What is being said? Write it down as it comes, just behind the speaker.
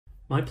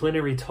My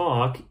plenary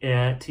talk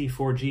at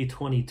T4G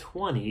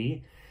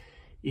 2020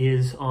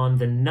 is on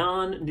the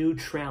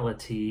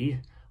non-neutrality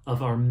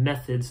of our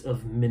methods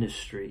of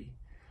ministry.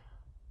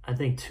 I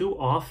think too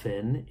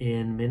often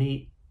in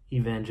many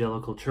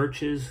evangelical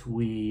churches,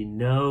 we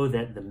know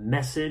that the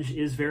message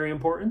is very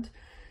important,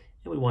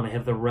 and we want to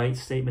have the right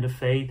statement of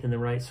faith and the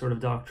right sort of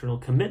doctrinal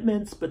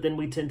commitments, but then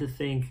we tend to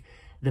think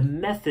the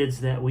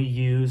methods that we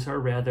use are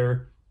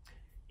rather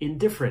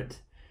indifferent.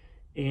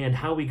 And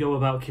how we go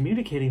about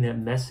communicating that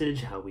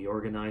message, how we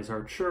organize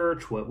our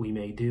church, what we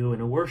may do in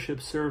a worship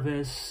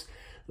service,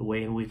 the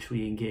way in which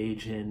we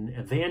engage in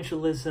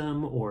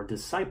evangelism or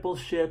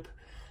discipleship,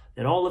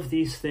 that all of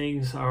these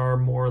things are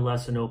more or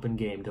less an open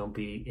game. Don't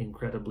be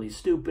incredibly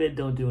stupid,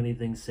 don't do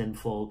anything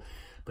sinful,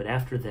 but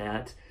after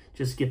that,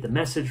 just get the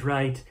message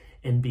right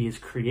and be as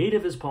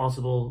creative as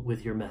possible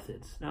with your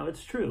methods. Now,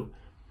 it's true.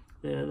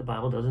 The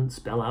Bible doesn't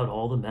spell out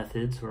all the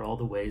methods or all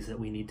the ways that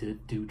we need to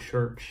do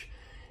church.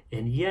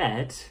 And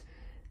yet,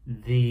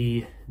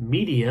 the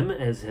medium,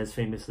 as has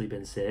famously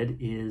been said,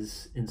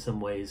 is in some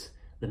ways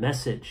the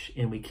message.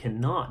 And we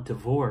cannot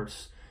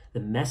divorce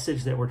the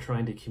message that we're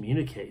trying to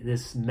communicate,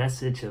 this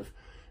message of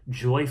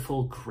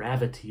joyful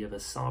gravity of a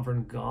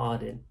sovereign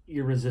God and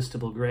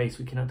irresistible grace.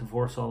 We cannot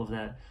divorce all of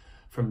that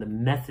from the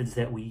methods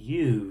that we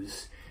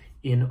use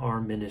in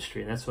our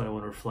ministry. And that's what I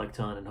want to reflect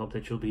on, and hope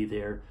that you'll be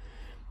there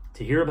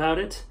to hear about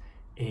it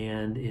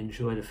and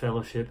enjoy the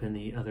fellowship and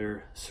the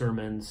other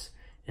sermons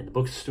and the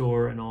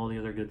bookstore and all the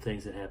other good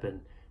things that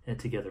happen at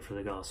Together for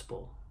the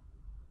Gospel.